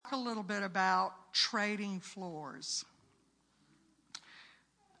talk a little bit about trading floors.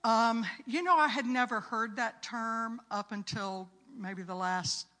 I had never heard that term up until maybe the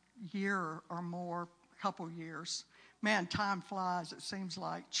last year or more, couple years. Man, time flies. It seems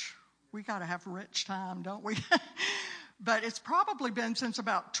like we got to have rich time, don't we? But it's probably been since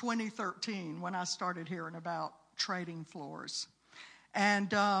about 2013 when I started hearing about trading floors.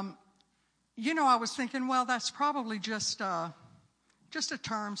 And, I was thinking, well, that's probably just a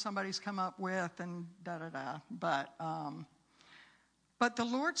term somebody's come up with and da-da-da. But the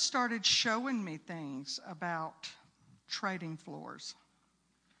Lord started showing me things about trading floors.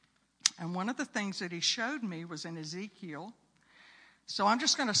 And one of the things that he showed me was in Ezekiel. So I'm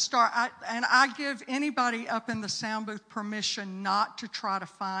just going to start, I give anybody up in the sound booth permission not to try to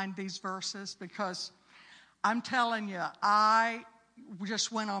find these verses, because I'm telling you, I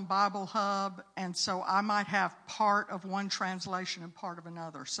just went on Bible Hub, and so I might have part of one translation and part of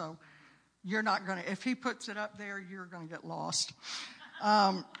another. So you're not going to, if he puts it up there, you're going to get lost.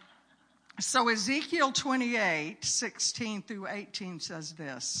 So Ezekiel 28:16 through 18 says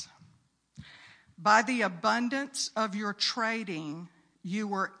this: "By the abundance of your trading, you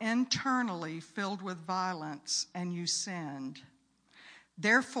were internally filled with violence, and you sinned.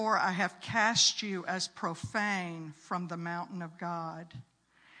 Therefore, I have cast you as profane from the mountain of God,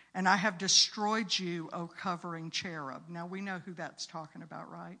 and I have destroyed you, O covering cherub." Now, we know who that's talking about,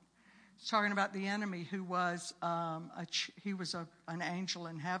 right? It's talking about the enemy who was an angel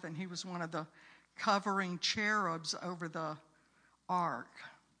in heaven. He was one of the covering cherubs over the ark.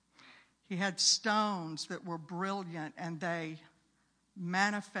 He had stones that were brilliant, and they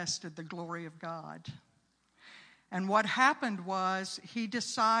manifested the glory of God. And what happened was he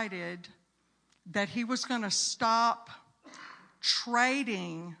decided that he was going to stop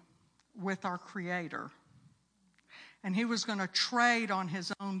trading with our Creator. And he was going to trade on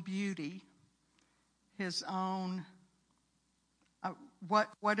his own beauty, his own,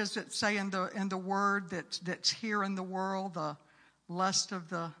 what does it say in the word that's here in the world? The lust of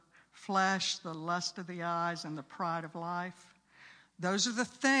the flesh, the lust of the eyes, and the pride of life. Those are the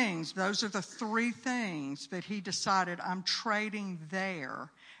three things that he decided, I'm trading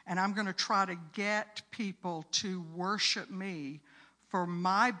there, and I'm going to try to get people to worship me for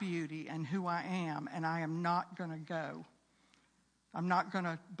my beauty and who I am, and I am not going to go. I'm not going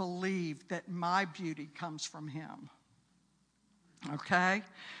to believe that my beauty comes from him. Okay?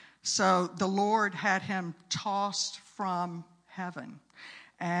 So the Lord had him tossed from heaven.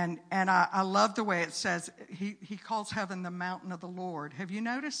 And I love the way it says, he calls heaven the mountain of the Lord. Have you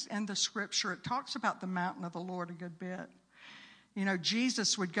noticed in the scripture, it talks about the mountain of the Lord a good bit.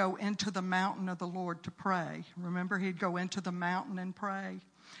 Jesus would go into the mountain of the Lord to pray. Remember, he'd go into the mountain and pray.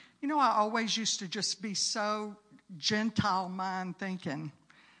 I always used to just be so Gentile mind thinking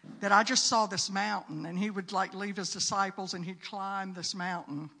that I just saw this mountain, and he would leave his disciples and he'd climb this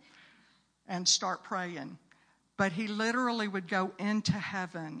mountain and start praying. But he literally would go into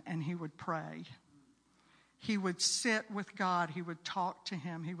heaven and he would pray. He would sit with God. He would talk to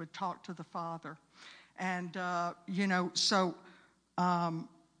him. He would talk to the Father. And,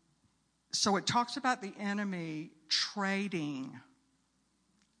 so it talks about the enemy trading,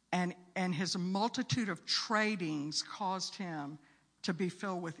 and his multitude of tradings caused him to be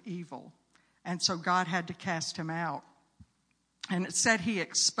filled with evil. And so God had to cast him out. And it said he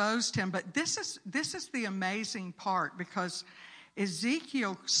exposed him. But this is the amazing part, because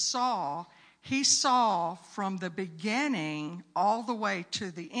Ezekiel saw from the beginning all the way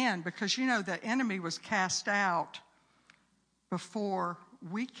to the end, because the enemy was cast out before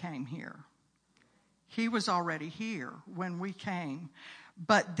we came here. He was already here when we came.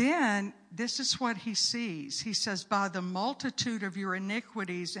 But then this is what he sees. He says, "By the multitude of your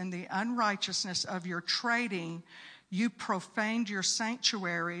iniquities and the unrighteousness of your trading, you profaned your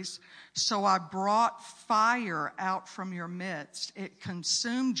sanctuaries, so I brought fire out from your midst. It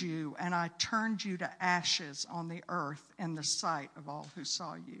consumed you, and I turned you to ashes on the earth in the sight of all who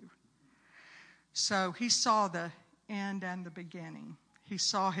saw you." So he saw the end and the beginning. He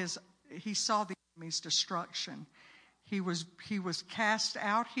saw the enemy's destruction. He was cast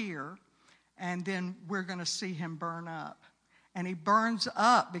out here, and then we're going to see him burn up. And he burns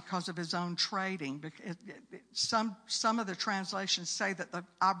up because of his own trading. Some of the translations say that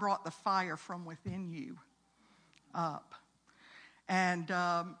I brought the fire from within you up. And,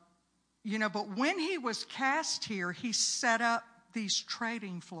 but when he was cast here, he set up these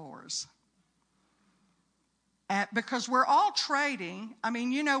trading floors. Because we're all trading. I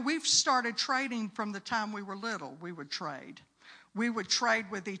mean, we've started trading from the time we were little. We would trade. We would trade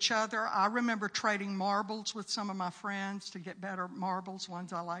with each other. I remember trading marbles with some of my friends to get better marbles,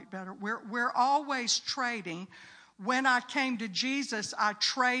 ones I like better. We're always trading. When I came to Jesus, I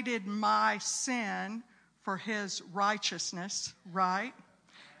traded my sin for his righteousness, right?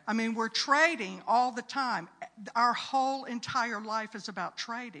 I mean, we're trading all the time. Our whole entire life is about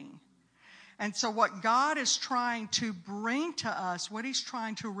trading. And so what God is trying to bring to us, what he's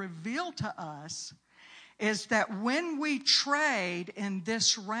trying to reveal to us, is that when we trade in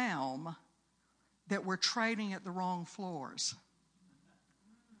this realm, that we're trading at the wrong floors.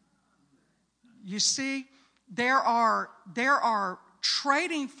 You see, there are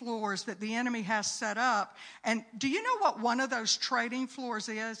trading floors that the enemy has set up. And do you know what one of those trading floors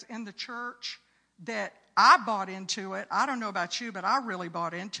is in the church? That I bought into it. I don't know about you, but I really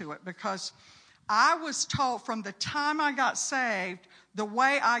bought into it because I was told from the time I got saved, the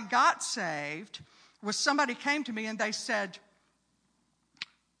way I got saved was somebody came to me and they said,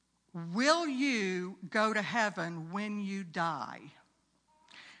 will you go to heaven when you die?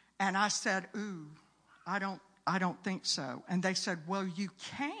 And I said, ooh, I don't think so. And they said, well, you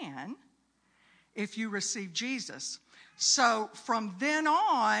can if you receive Jesus. So from then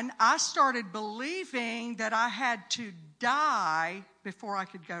on, I started believing that I had to die before I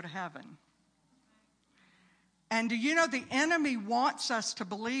could go to heaven. And do you know the enemy wants us to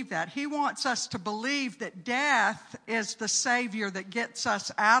believe that? He wants us to believe that death is the Savior that gets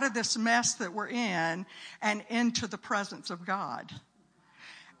us out of this mess that we're in and into the presence of God.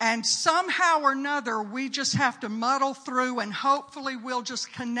 And somehow or another, we just have to muddle through and hopefully we'll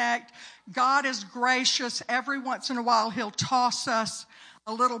just connect. God is gracious. Every once in a while, he'll toss us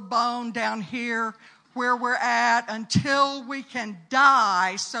a little bone down here where we're at until we can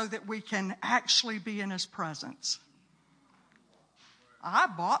die so that we can actually be in his presence. I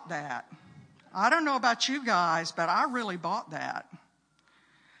bought that. I don't know about you guys, but I really bought that.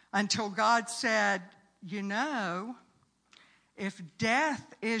 Until God said, you know, if death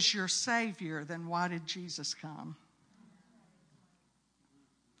is your Savior, then why did Jesus come?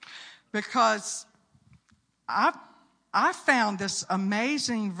 Because I found this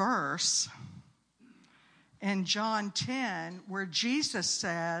amazing verse in John 10 where Jesus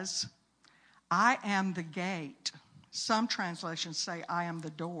says, I am the gate. Some translations say, I am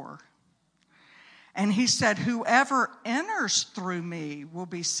the door. And he said, whoever enters through me will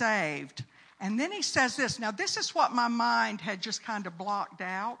be saved. And then he says this. Now, this is what my mind had just kind of blocked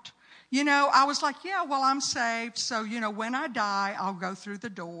out. You know, I was like, yeah, well, I'm saved. So, you know, when I die, I'll go through the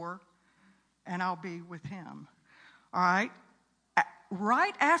door and I'll be with him. All right?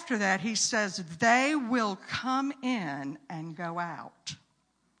 Right after that, he says, they will come in and go out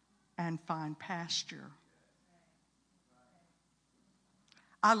and find pasture.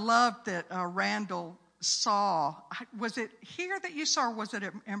 I love that Randall saw, was it here that you saw, or was it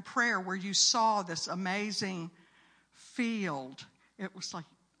in prayer where you saw this amazing field? It was like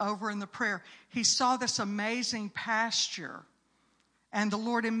over in the prayer. He saw this amazing pasture. And the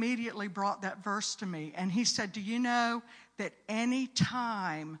Lord immediately brought that verse to me. And he said, do you know that any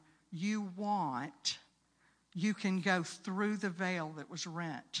time you want, you can go through the veil that was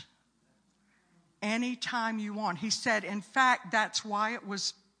rent? Anytime you want. He said, in fact, that's why it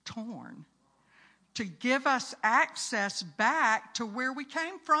was torn. To give us access back to where we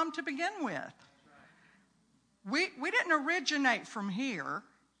came from to begin with. We didn't originate from here.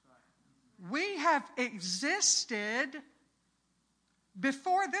 We have existed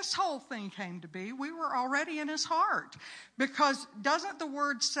before this whole thing came to be. We were already in his heart. Because doesn't the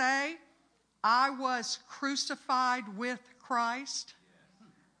word say, I was crucified with Christ?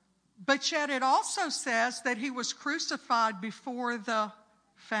 But yet it also says that he was crucified before the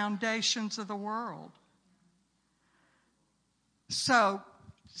foundations of the world. So,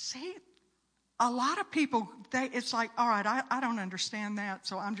 see, a lot of people, it's like, all right, I don't understand that,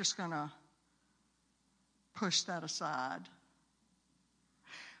 so I'm just going to push that aside.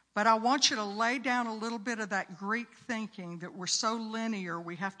 But I want you to lay down a little bit of that Greek thinking that we're so linear,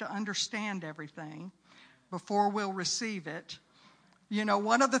 we have to understand everything before we'll receive it. You know,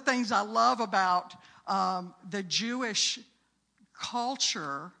 one of the things I love about the Jewish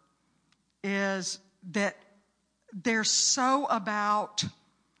culture is that they're so about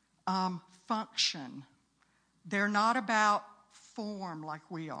function. They're not about form like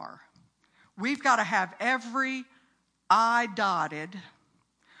we are. We've got to have every I dotted.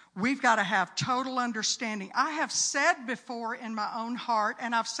 We've got to have total understanding. I have said before in my own heart,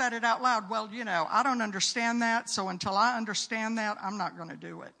 and I've said it out loud, well, you know, I don't understand that, so until I understand that, I'm not going to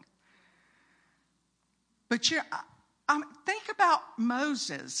do it. But think about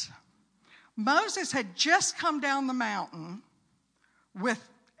Moses. Moses had just come down the mountain, with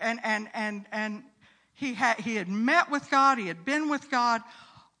and he had met with God, he had been with God.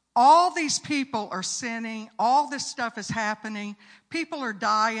 All these people are sinning. All this stuff is happening. People are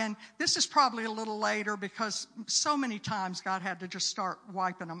dying. This is probably a little later because so many times God had to just start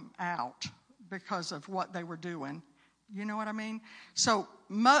wiping them out because of what they were doing. You know what I mean? So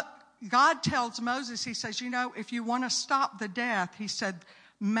God tells Moses, he says, if you want to stop the death, he said,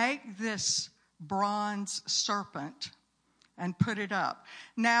 make this bronze serpent and put it up.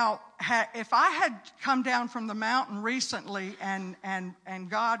 Now, if I had come down from the mountain recently and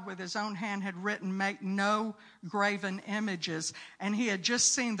God with his own hand had written, make no graven images, and he had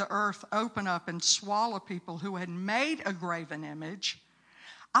just seen the earth open up and swallow people who had made a graven image,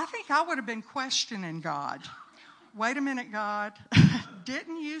 I think I would have been questioning God. Wait a minute, God.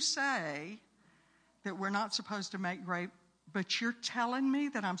 Didn't you say that we're not supposed to make graven, but you're telling me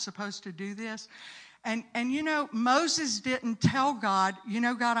that I'm supposed to do this? And Moses didn't tell God,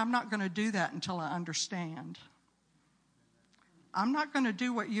 God, I'm not going to do that until I understand. I'm not going to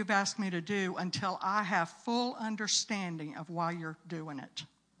do what you've asked me to do until I have full understanding of why you're doing it.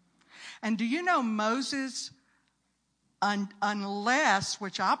 And do you know Moses, unless,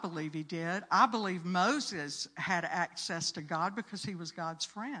 which I believe he did, I believe Moses had access to God because he was God's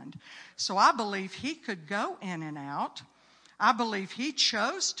friend. So I believe he could go in and out. I believe he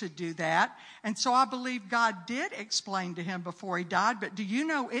chose to do that. And so I believe God did explain to him before he died. But do you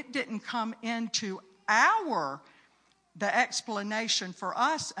know it didn't come into the explanation for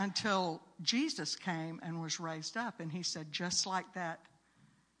us until Jesus came and was raised up. And he said, just like that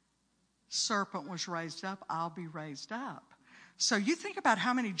serpent was raised up, I'll be raised up. So you think about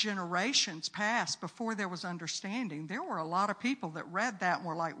how many generations passed before there was understanding. There were a lot of people that read that and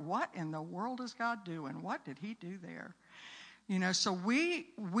were like, what in the world is God doing? What did he do there? So we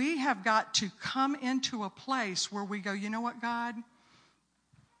have got to come into a place where we go, you know what, God?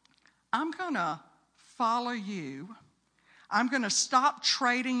 I'm going to follow you. I'm going to stop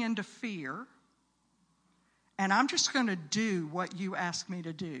trading into fear. And I'm just going to do what you ask me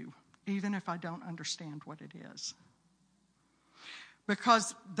to do, even if I don't understand what it is.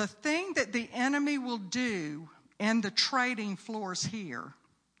 Because the thing that the enemy will do in the trading floors here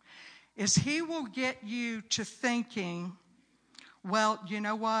is he will get you to thinking, well, you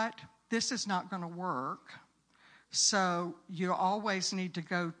know what? This is not going to work. So you always need to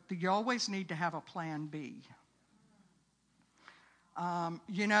have a plan B.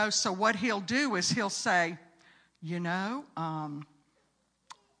 So what he'll do is he'll say,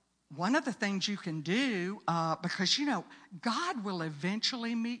 one of the things you can do, because, God will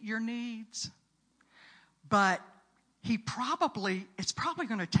eventually meet your needs, but it's probably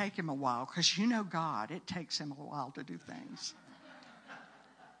going to take him a while because God, it takes him a while to do things.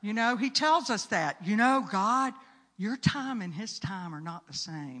 He tells us that. God, your time and his time are not the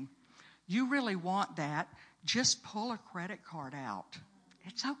same. You really want that, just pull a credit card out.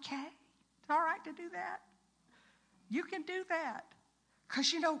 It's okay. It's all right to do that. You can do that.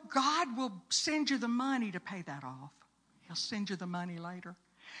 Because, God will send you the money to pay that off. He'll send you the money later.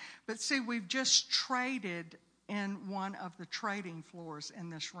 But see, we've just traded in one of the trading floors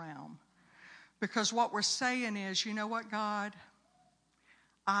in this realm. Because what we're saying is, you know what, God?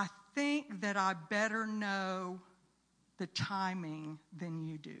 I think that I better know the timing than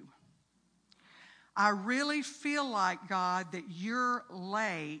you do. I really feel like, God, that you're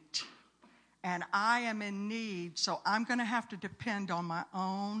late and I am in need, so I'm going to have to depend on my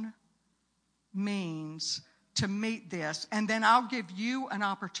own means to meet this, and then I'll give you an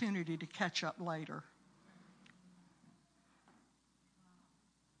opportunity to catch up later.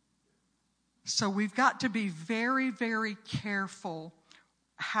 So we've got to be very, very careful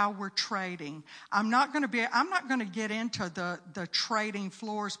how we're trading. I'm not going to get into the trading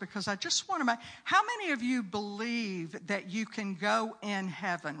floors because I just want to make, how many of you believe that you can go in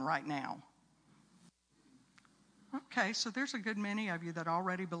heaven right now? Okay, so there's a good many of you that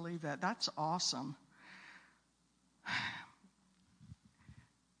already believe that. That's awesome.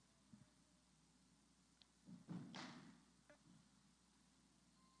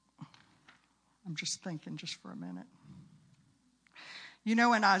 I'm just thinking just for a minute. In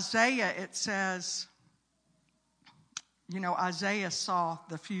Isaiah it says, Isaiah saw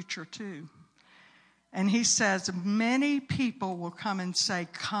the future too. And he says, many people will come and say,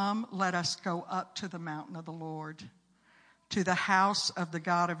 come, let us go up to the mountain of the Lord, to the house of the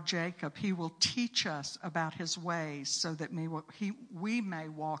God of Jacob. He will teach us about his ways so that we may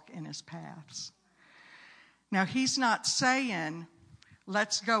walk in his paths. Now, he's not saying,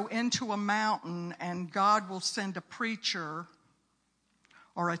 let's go into a mountain and God will send a preacher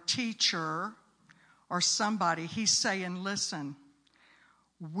or a teacher or somebody. He's saying, listen,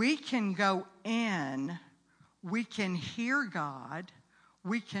 we can go in, we can hear God,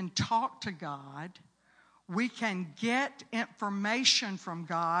 we can talk to God, we can get information from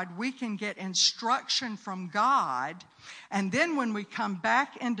God, we can get instruction from God, and then when we come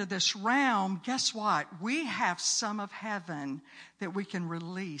back into this realm, guess what? We have some of heaven that we can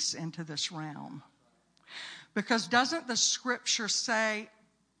release into this realm. Because doesn't the scripture say,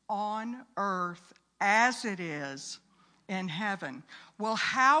 on earth as it is in heaven? Well,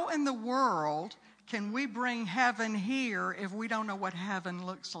 how in the world can we bring heaven here if we don't know what heaven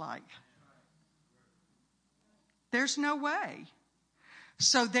looks like? There's no way.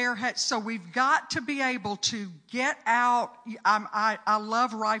 So we've got to be able to get out. I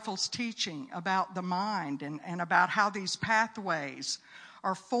love Rifle's teaching about the mind and about how these pathways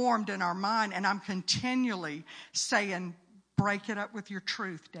are formed in our mind. And I'm continually saying, break it up with your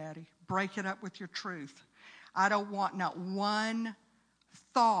truth, Daddy. Break it up with your truth. I don't want not one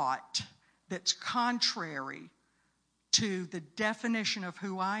thought that's contrary to the definition of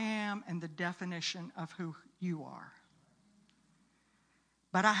who I am and the definition of who you are.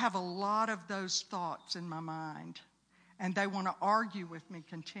 But I have a lot of those thoughts in my mind, and they want to argue with me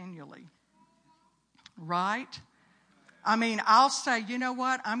continually. Right? I mean, I'll say, you know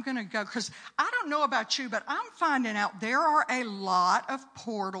what, I'm going to go, because I don't know about you, but I'm finding out there are a lot of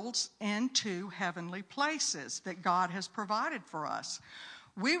portals into heavenly places that God has provided for us.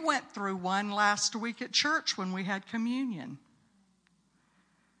 We went through one last week at church when we had communion.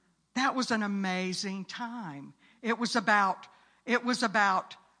 That was an amazing time. It was about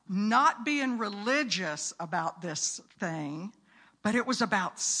not being religious about this thing, but it was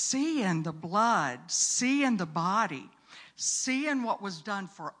about seeing the blood, seeing the body, seeing what was done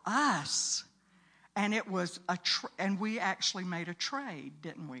for us. And it was and we actually made a trade,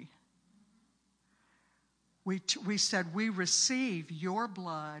 didn't we? We said, we receive your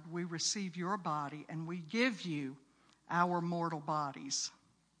blood, we receive your body, and we give you our mortal bodies.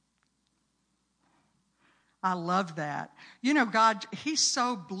 I love that. You know, God, He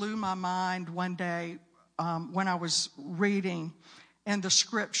so blew my mind one day when I was reading in the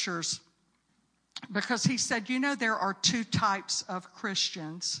scriptures, because He said, you know, there are two types of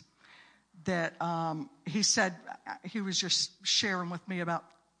Christians that He said, He was just sharing with me about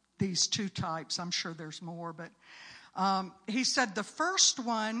these two types. I'm sure there's more, but He said the first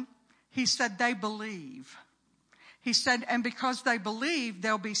one, He said they believe. He said, and because they believe,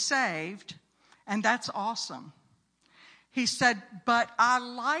 they'll be saved. And that's awesome. He said, but I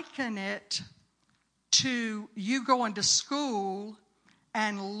liken it to you going to school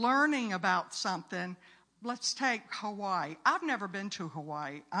and learning about something. Let's take Hawaii. I've never been to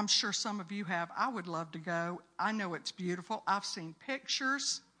Hawaii. I'm sure some of you have. I would love to go. I know it's beautiful. I've seen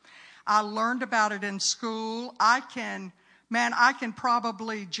pictures. I learned about it in school. I can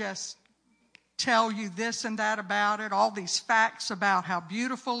probably just tell you this and that about it, all these facts about how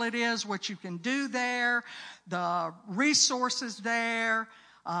beautiful it is, what you can do there, the resources there.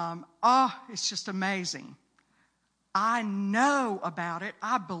 It's just amazing. I know about it.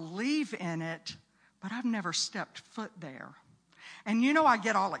 I believe in it, but I've never stepped foot there. And you know, I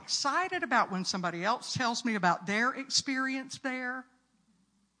get all excited about when somebody else tells me about their experience there,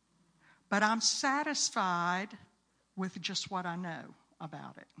 but I'm satisfied with just what I know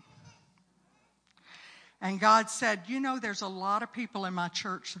about it. And God said, you know, there's a lot of people in my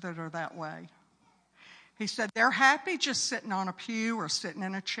church that are that way. He said, they're happy just sitting on a pew or sitting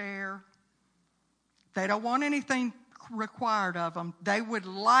in a chair. They don't want anything required of them. They would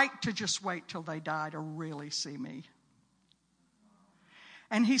like to just wait till they die to really see me.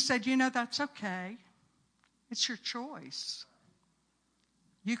 And He said, you know, that's okay. It's your choice.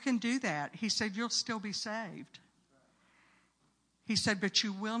 You can do that. He said, you'll still be saved. He said, but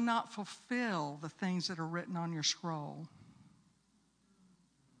you will not fulfill the things that are written on your scroll.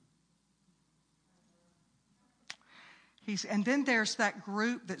 And then there's that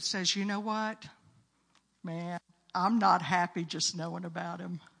group that says, you know what? Man, I'm not happy just knowing about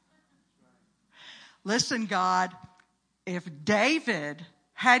Him. Listen, God, if David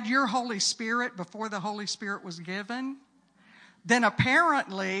had your Holy Spirit before the Holy Spirit was given, then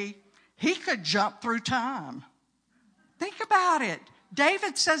apparently he could jump through time. Think about it.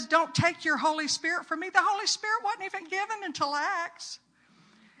 David says, don't take your Holy Spirit from me. The Holy Spirit wasn't even given until Acts.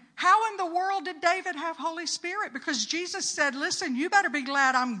 How in the world did David have Holy Spirit? Because Jesus said, listen, you better be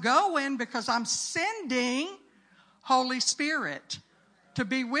glad I'm going because I'm sending Holy Spirit to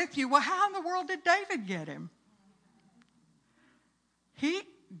be with you. Well, how in the world did David get Him?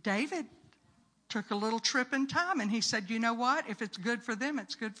 David took a little trip in time and he said, you know what? If it's good for them,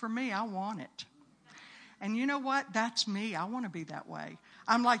 it's good for me. I want it. And you know what? That's me. I want to be that way.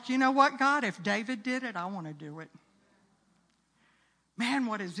 I'm like, you know what, God? If David did it, I want to do it. Man,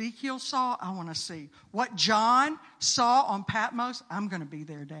 what Ezekiel saw, I want to see. What John saw on Patmos, I'm going to be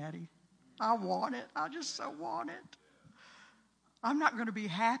there, Daddy. I want it. I just so want it. I'm not going to be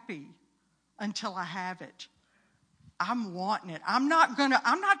happy until I have it. I'm wanting it. I'm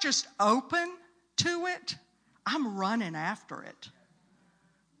not just open to it. I'm running after it.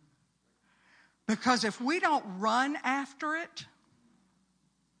 Because if we don't run after it,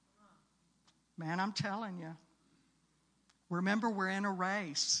 man, I'm telling you, remember, we're in a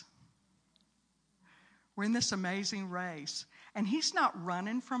race. We're in this amazing race. And he's not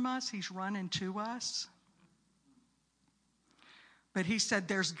running from us, he's running to us. But he said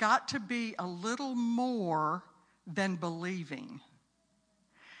there's got to be a little more than believing.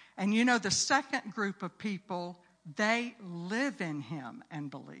 And you know, the second group of people, they live in him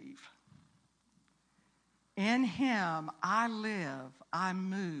and believe. In him, I live, I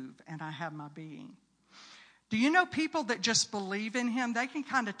move, and I have my being. Do you know people that just believe in him, they can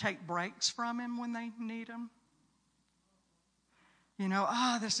kind of take breaks from him when they need him? You know,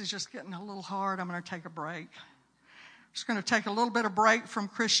 this is just getting a little hard. I'm going to take a break. I'm just going to take a little bit of break from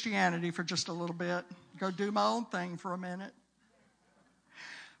Christianity for just a little bit. Go do my own thing for a minute.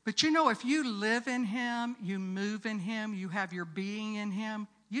 But you know, if you live in him, you move in him, you have your being in him,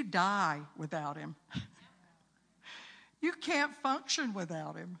 you die without him. You can't function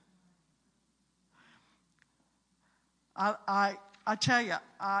without him. I tell you,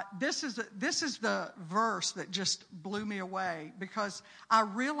 this is the verse that just blew me away, because I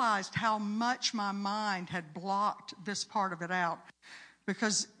realized how much my mind had blocked this part of it out.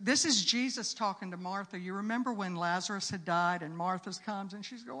 Because this is Jesus talking to Martha. You remember when Lazarus had died and Martha comes and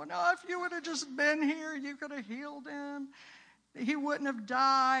she's going, if you would have just been here, you could have healed him. He wouldn't have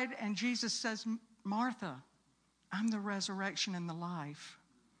died. And Jesus says, Martha, I'm the resurrection and the life.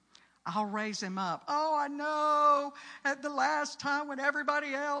 I'll raise him up. Oh, I know. At the last time when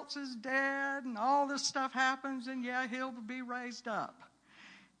everybody else is dead and all this stuff happens, and yeah, he'll be raised up.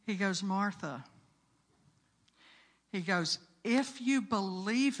 He goes, Martha. He goes, if you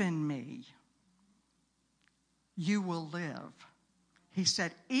believe in me, you will live. He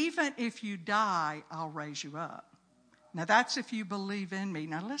said, even if you die, I'll raise you up. Now that's if you believe in me.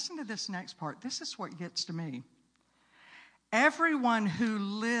 Now listen to this next part. This is what gets to me. Everyone who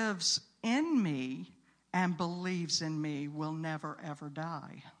lives in me and believes in me will never, ever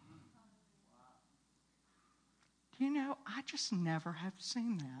die. Do you know, I just never have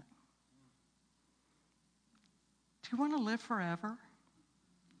seen that. Do you want to live forever?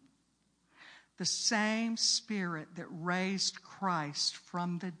 The same Spirit that raised Christ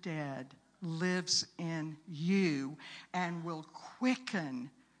from the dead lives in you and will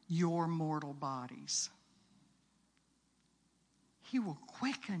quicken your mortal bodies. He will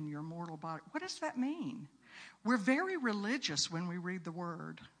quicken your mortal body. What does that mean? We're very religious when we read the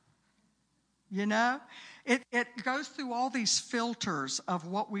Word. You know? It goes through all these filters of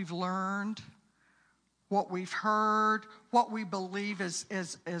what we've learned, what we've heard, what we believe is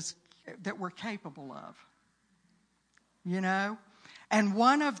that we're capable of. You know? And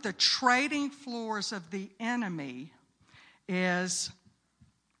one of the trading floors of the enemy is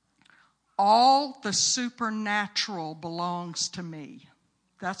all the supernatural belongs to me.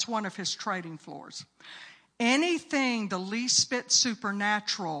 That's one of his trading floors. Anything the least bit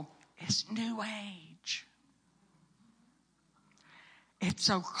supernatural is New Age. It's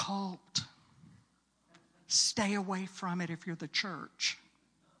occult. Stay away from it if you're the church.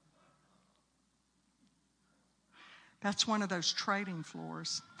 That's one of those trading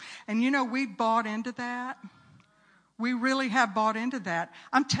floors. And you know, we bought into that. We really have bought into that.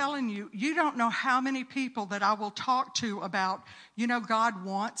 I'm telling you, you don't know how many people that I will talk to about, you know, God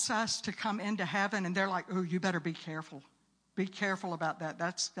wants us to come into heaven, and they're like, oh, you better be careful. Be careful about that.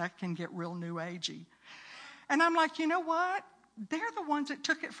 That can get real New Agey. And I'm like, you know what? They're the ones that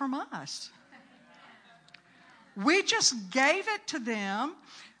took it from us. We just gave it to them.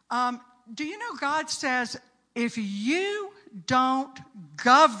 Do you know God says, if you don't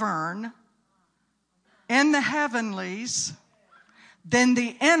govern in the heavenlies, then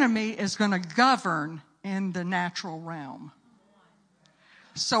the enemy is going to govern in the natural realm.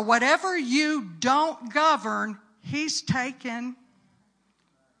 So whatever you don't govern, he's taken.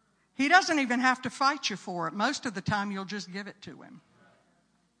 He doesn't even have to fight you for it. Most of the time, you'll just give it to him.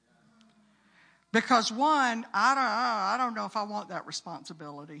 Because one, I don't know if I want that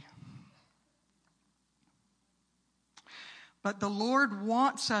responsibility. But the Lord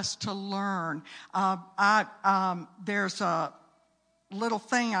wants us to learn. There's a little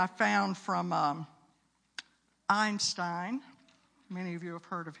thing I found from Einstein. Many of you have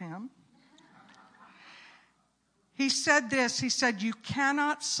heard of him. He said this, he said, you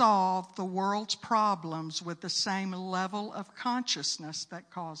cannot solve the world's problems with the same level of consciousness that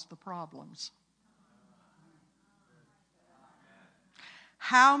caused the problems.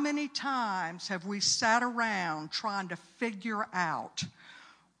 How many times have we sat around trying to figure out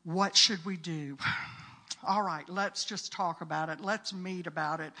what should we do? All right, let's just talk about it. Let's meet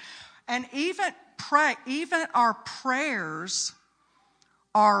about it. And even our prayers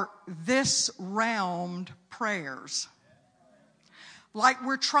are this realmed prayers. Like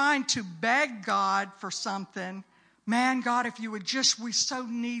we're trying to beg God for something. Man, God, if you would just, we so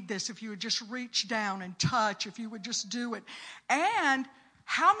need this. If you would just reach down and touch, if you would just do it. And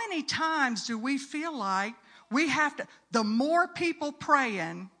how many times do we feel like we have to, the more people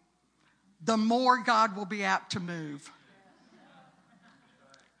praying, the more God will be apt to move?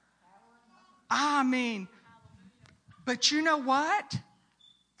 I mean, but you know what?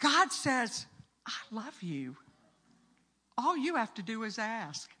 God says, I love you. All you have to do is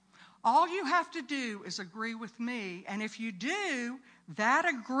ask. All you have to do is agree with me. And if you do, that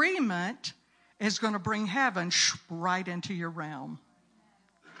agreement is going to bring heaven right into your realm.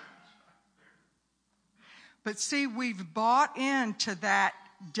 But see, we've bought into that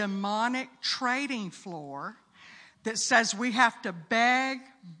demonic trading floor that says we have to beg,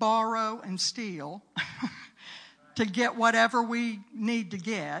 borrow, and steal to get whatever we need to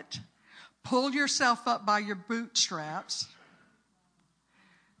get. Pull yourself up by your bootstraps.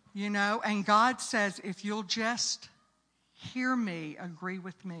 You know, and God says, if you'll just hear me, agree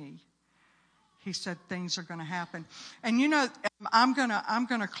with me, He said things are going to happen. And you know, I'm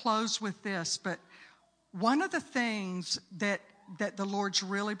going to close with this, but one of the things that the Lord's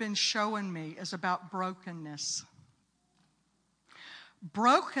really been showing me is about brokenness.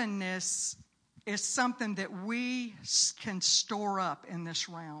 Brokenness is something that we can store up in this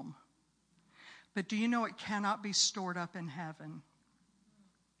realm. But do you know it cannot be stored up in heaven?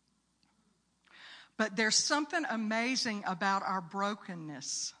 But there's something amazing about our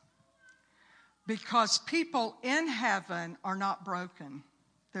brokenness. Because people in heaven are not broken.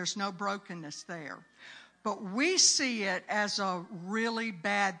 There's no brokenness there. But we see it as a really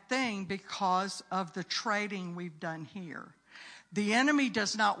bad thing because of the trading we've done here. The enemy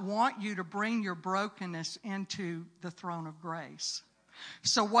does not want you to bring your brokenness into the throne of grace.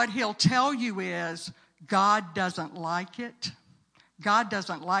 So what he'll tell you is, God doesn't like it. God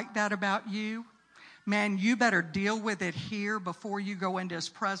doesn't like that about you. Man, you better deal with it here before you go into His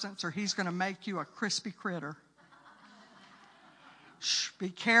presence, or He's going to make you a crispy critter. Shh, be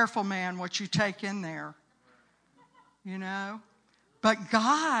careful, man, what you take in there. You know? But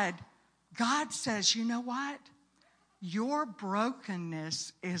God says, you know what? Your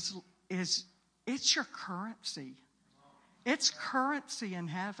brokenness is it's your currency. It's currency in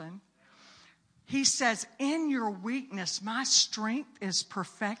heaven. He says, in your weakness, my strength is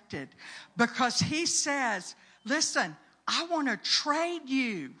perfected. Because He says, listen, I want to trade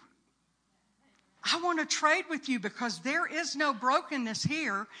you. I want to trade with you because there is no brokenness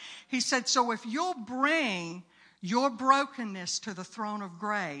here. He said, so if you'll bring your brokenness to the throne of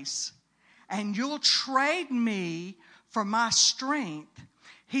grace and you'll trade me for my strength,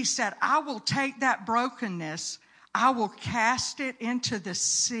 He said, I will take that brokenness, I will cast it into the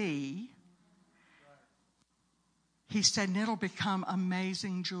sea. He said, and it'll become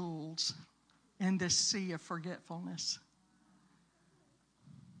amazing jewels in this sea of forgetfulness.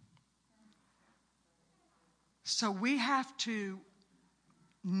 So we have to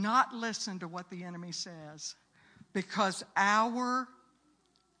not listen to what the enemy says, because our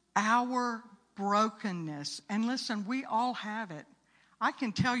brokenness, and listen, we all have it. I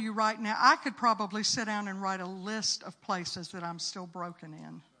can tell you right now, I could probably sit down and write a list of places that I'm still broken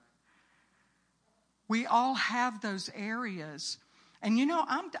in. We all have those areas. And you know,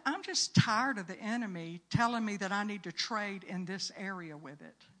 I'm just tired of the enemy telling me that I need to trade in this area with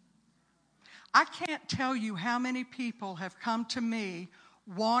it. I can't tell you how many people have come to me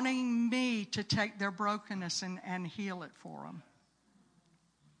wanting me to take their brokenness and heal it for them.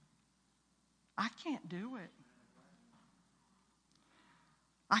 I can't do it.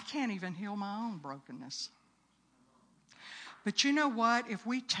 I can't even heal my own brokenness. But you know what? If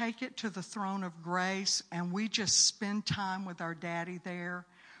we take it to the throne of grace and we just spend time with our daddy there,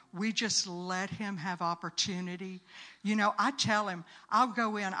 we just let him have opportunity. You know, I tell him, I'll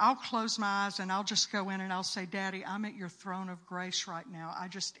go in, I'll close my eyes and I'll just go in and I'll say, Daddy, I'm at your throne of grace right now. I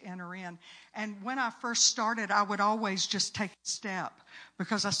just enter in. And when I first started, I would always just take a step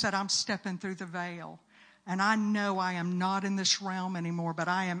because I said, I'm stepping through the veil. And I know I am not in this realm anymore, but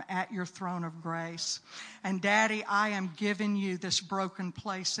I am at your throne of grace. And Daddy, I am giving you this broken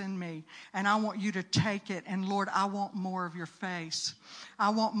place in me. And I want you to take it. And Lord, I want more of your face.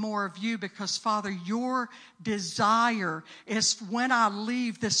 I want more of you because, Father, your desire is when I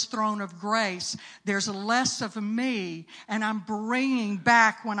leave this throne of grace, there's less of me. And I'm bringing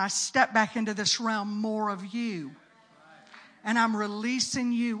back, when I step back into this realm, more of you. And I'm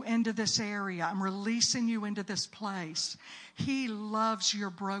releasing you into this area. I'm releasing you into this place. He loves your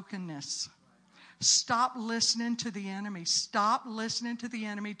brokenness. Stop listening to the enemy. Stop listening to the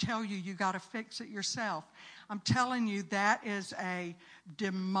enemy tell you you got to fix it yourself. I'm telling you, that is a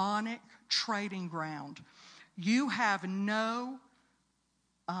demonic trading ground. You have no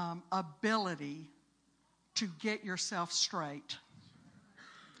ability to get yourself straight.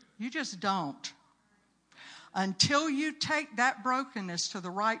 You just don't. Until you take that brokenness to the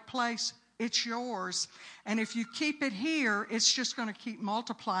right place, it's yours. And if you keep it here, it's just going to keep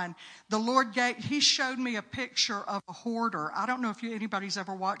multiplying. The Lord He showed me a picture of a hoarder. I don't know if anybody's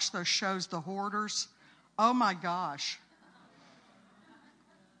ever watched those shows, The Hoarders. Oh my gosh.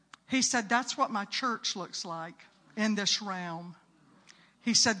 He said, that's what my church looks like in this realm.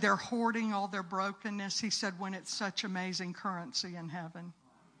 He said, they're hoarding all their brokenness. He said, when it's such amazing currency in heaven.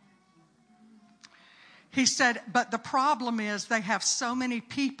 He said, but the problem is they have so many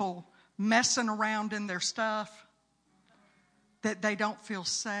people messing around in their stuff that they don't feel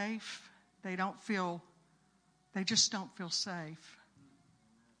safe. They just don't feel safe.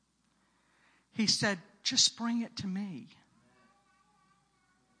 He said, just bring it to me.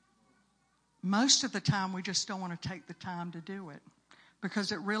 Most of the time, we just don't want to take the time to do it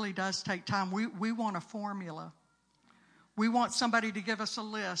because it really does take time. We want a formula. We want somebody to give us a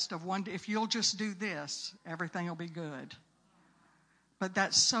list of if you'll just do this, everything will be good. But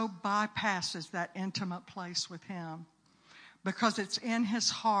that so bypasses that intimate place with Him because it's in His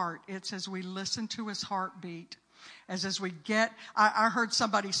heart. It's as we listen to His heartbeat, as we get. I heard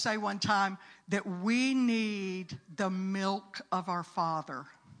somebody say one time that we need the milk of our Father.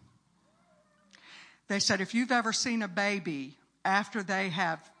 They said if you've ever seen a baby after they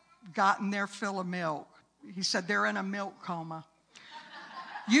have gotten their fill of milk, he said they're in a milk coma.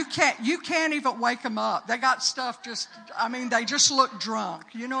 You can't even wake them up. They got stuff they just look drunk.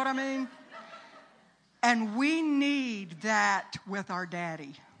 You know what I mean? And we need that with our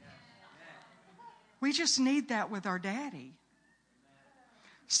daddy. We just need that with our daddy.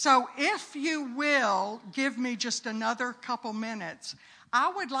 So if you will give me just another couple minutes,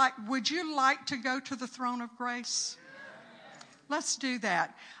 would you like to go to the throne of grace? Let's do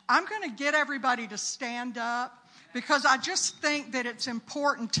that. I'm going to get everybody to stand up because I just think that it's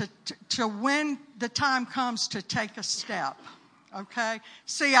important to when the time comes to take a step. Okay?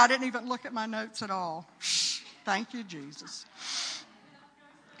 See, I didn't even look at my notes at all. Thank you, Jesus.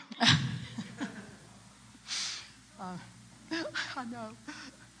 I know.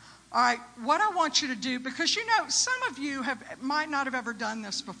 All right, what I want you to do, because some of you might not have ever done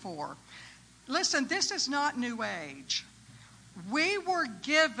this before. Listen, this is not New Age. We were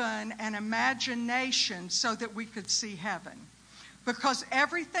given an imagination so that we could see heaven. Because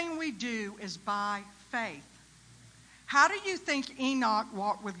everything we do is by faith. How do you think Enoch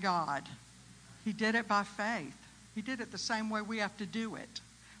walked with God? He did it by faith. He did it the same way we have to do it,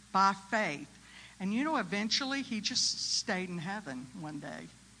 by faith. And eventually he just stayed in heaven one day.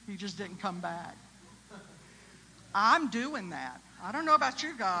 He just didn't come back. I'm doing that. I don't know about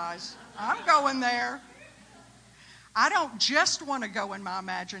you guys. I'm going there. I don't just want to go in my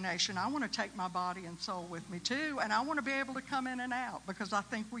imagination. I want to take my body and soul with me too. And I want to be able to come in and out because I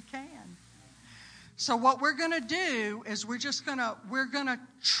think we can. So what we're going to do is we're going to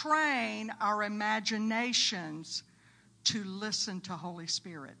train our imaginations to listen to Holy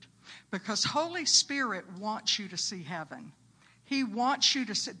Spirit. Because Holy Spirit wants you to see heaven. He wants you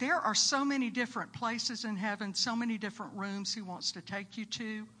to see. There are so many different places in heaven, so many different rooms He wants to take you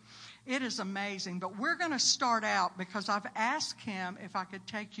to. It is amazing. But we're going to start out because I've asked Him if I could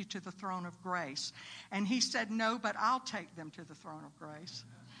take you to the throne of grace. And He said, no, but I'll take them to the throne of grace.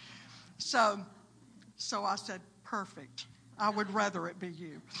 So I said, perfect. I would rather it be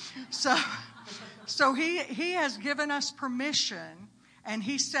you. So he has given us permission. And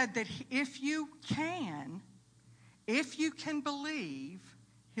He said that if you can believe,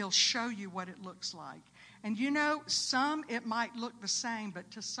 He'll show you what it looks like. And some it might look the same,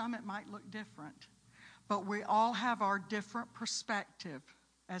 but to some it might look different. But we all have our different perspective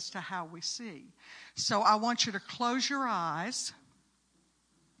as to how we see. So I want you to close your eyes.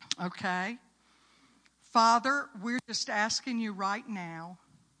 Okay? Father, we're just asking you right now,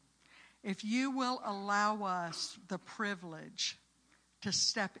 if you will allow us the privilege to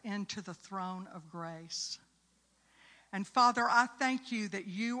step into the throne of grace. And Father, I thank you that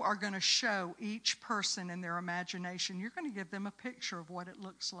you are going to show each person in their imagination. You're going to give them a picture of what it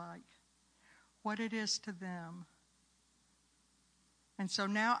looks like, what it is to them. And so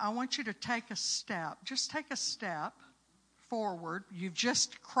now I want you to take a step. Just take a step forward. You've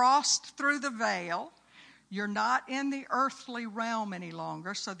just crossed through the veil. You're not in the earthly realm any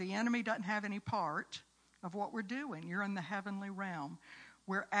longer, so the enemy doesn't have any part of what we're doing. You're in the heavenly realm.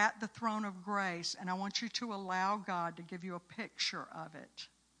 We're at the throne of grace, and I want you to allow God to give you a picture of it.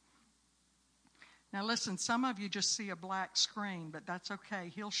 Now listen, some of you just see a black screen, but that's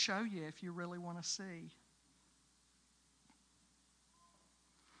okay. He'll show you if you really want to see.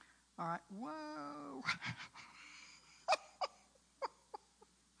 All right, whoa.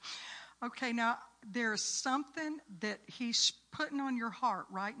 Okay, now there's something that he's putting on your heart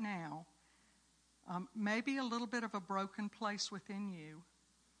right now. Maybe a little bit of a broken place within you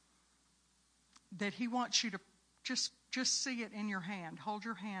that he wants you to just see it in your hand. Hold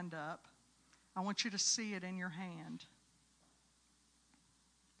your hand up. I want you to see it in your hand.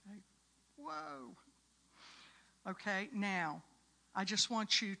 Okay. Whoa. Okay, now I just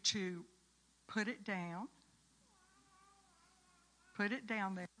want you to put it down. Put it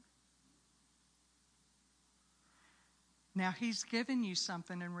down there. Now he's given you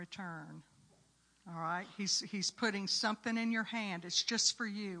something in return. All right? He's putting something in your hand. It's just for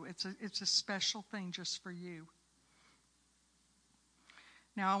you. It's a special thing just for you.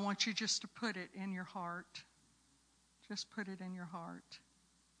 Now I want you just to put it in your heart. Just put it in your heart.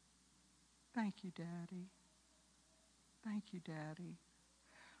 Thank you, Daddy. Thank you, Daddy.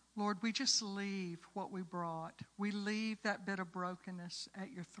 Lord, we just leave what we brought. We leave that bit of brokenness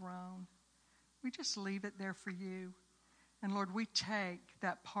at your throne. We just leave it there for you. And Lord, we take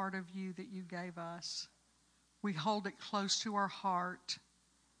that part of you that you gave us. We hold it close to our heart.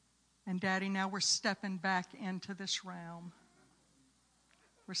 And Daddy, now we're stepping back into this realm.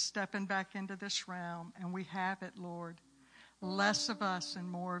 We're stepping back into this realm. And we have it, Lord. Less of us and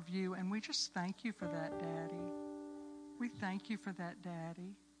more of you. And we just thank you for that, Daddy. We thank you for that,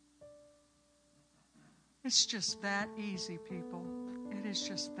 Daddy. It's just that easy, people. It is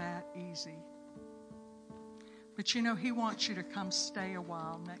just that easy. But you know, he wants you to come stay a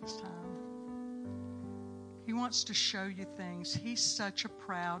while next time. He wants to show you things. He's such a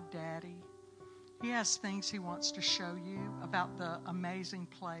proud daddy. He has things he wants to show you about the amazing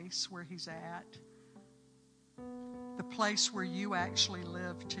place where he's at. The place where you actually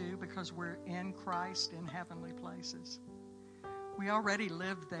live too, because we're in Christ in heavenly places. We already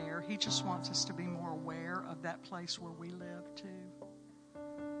live there. He just wants us to be more aware of that place where we live too.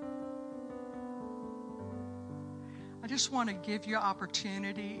 I just want to give you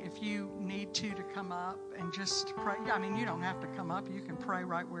opportunity, if you need to come up and just pray. I mean, you don't have to come up. You can pray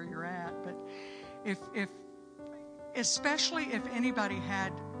right where you're at. But especially if anybody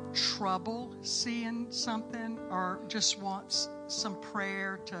had trouble seeing something or just wants some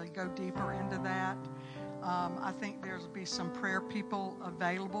prayer to go deeper into that, I think there'll be some prayer people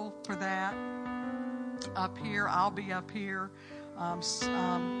available for that up here. I'll be up here.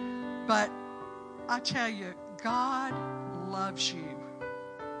 But I tell you, God loves you.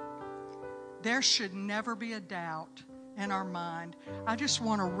 There should never be a doubt in our mind. I just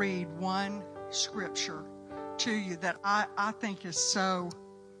want to read one scripture to you that I think is so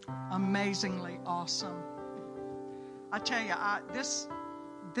amazingly awesome. I tell you,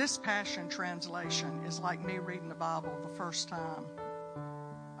 this Passion Translation is like me reading the Bible the first time.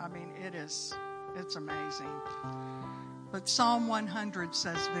 I mean, it's amazing. But Psalm 100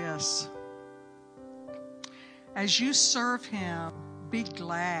 says this: as you serve him, be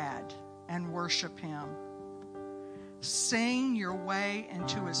glad and worship him. Sing your way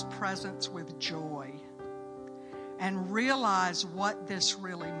into his presence with joy and realize what this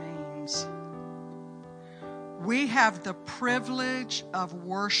really means. We have the privilege of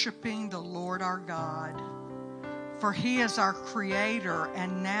worshiping the Lord our God, for he is our creator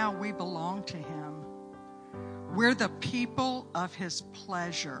and now we belong to him. We're the people of his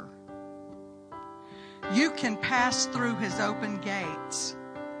pleasure. You can pass through his open gates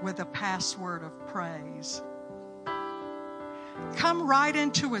with a password of praise. Come right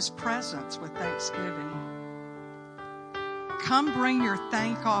into his presence with thanksgiving. Come bring your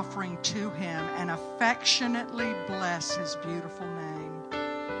thank offering to him and affectionately bless his beautiful name.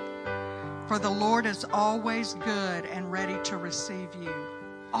 For the Lord is always good and ready to receive you.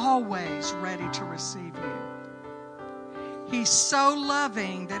 Always ready to receive you. He's so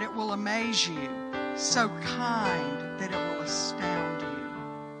loving that it will amaze you. So kind that it will astound you.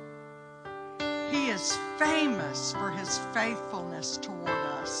 He is famous for his faithfulness toward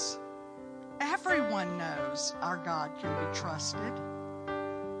us. Everyone knows our God can be trusted,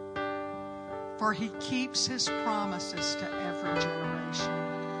 for he keeps his promises to every generation.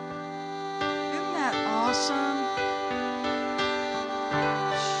 Isn't that awesome?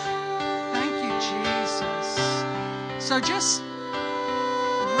 Thank you, Jesus. So just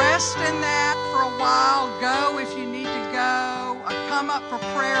rest in that for a while. Go if you need to go. Come up for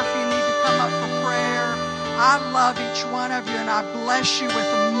prayer if you need to come up for prayer. I love each one of you, and I bless you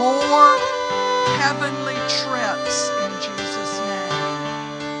with more heavenly trips in Jesus' name.